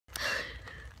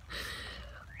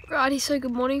Righty, so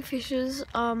good morning, fishers.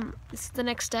 This is the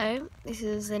next day. This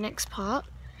is the next part.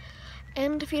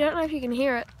 And if you don't know if you can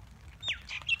hear it,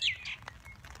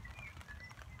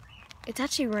 it's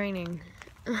actually raining.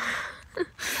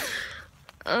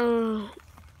 It's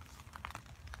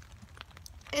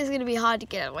gonna be hard to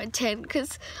get out of my tent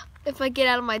because if I get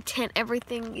out of my tent,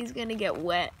 everything is gonna get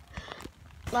wet.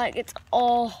 Like it's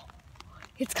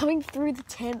coming through the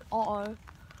tent.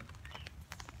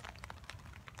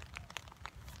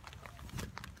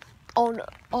 Oh no,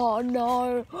 oh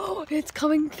no, it's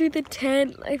coming through the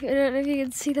tent. I don't know if you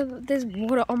can see there's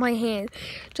water on my hand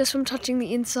just from touching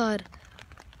the inside.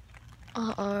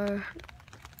 Uh-oh,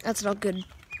 that's not good.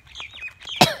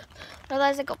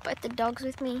 Realize I got both the dogs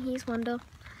with me. Here's Wonder.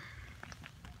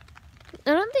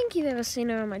 I don't think you've ever seen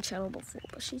her on my channel before,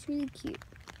 but she's really cute.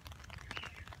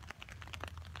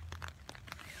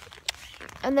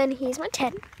 And then here's my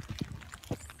tent.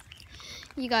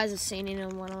 You guys have seen it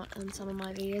on some of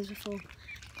my videos before.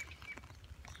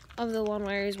 Of the one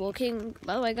where he's walking.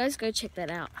 By the way, guys, go check that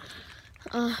out.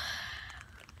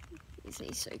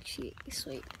 He's so cute, he's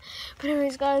sweet. But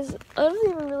anyways, guys, I don't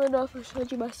even really know if I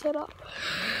showed you my setup.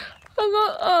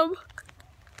 I'm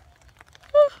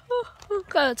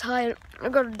kind of tired. I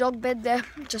got a dog bed there,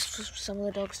 just for some of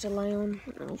the dogs to lay on.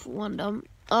 For one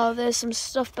there's some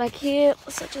stuff back here,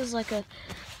 such as like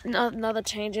another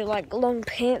change of like long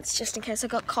pants, just in case I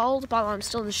got cold, but I'm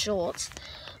still in shorts.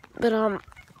 But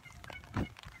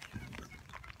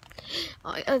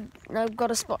I've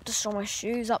got a spot to store my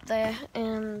shoes up there,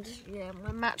 and yeah,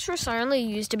 my mattress, I only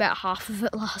used about half of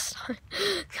it last night.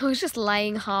 I was just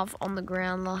laying half on the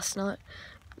ground last night.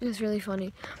 It was really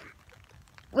funny.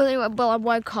 Well, anyway, I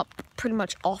woke up pretty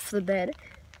much off the bed.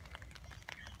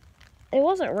 It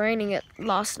wasn't raining it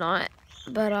last night,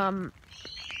 but it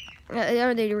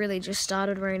only really just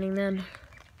started raining then.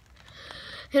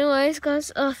 Anyways,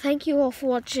 guys, thank you all for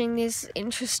watching this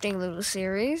interesting little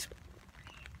series.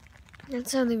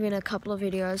 It's only been a couple of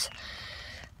videos,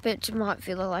 which might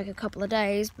feel like a couple of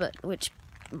days, but which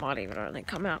might even only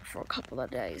come out for a couple of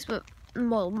days, but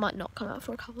well, might not come out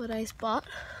for a couple of days, but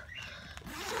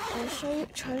I'll try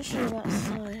to show you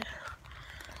outside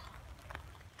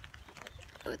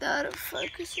without it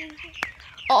focusing.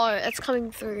 Oh, it's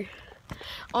coming through.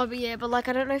 Oh, but yeah, but like,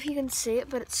 I don't know if you can see it,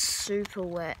 but it's super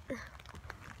wet.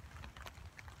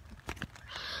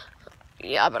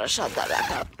 Yeah, I better shut that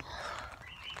back up.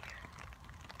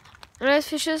 Anyways,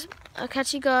 fishers, I'll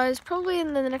catch you guys probably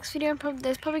in the next video.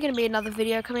 There's probably going to be another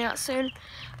video coming out soon,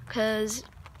 because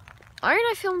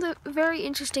I filmed a very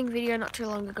interesting video not too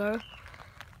long ago,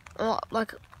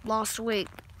 like last week,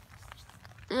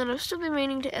 and I've still been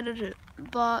meaning to edit it.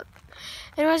 But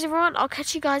anyways, everyone, I'll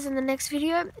catch you guys in the next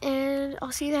video, and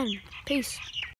I'll see you then. Peace.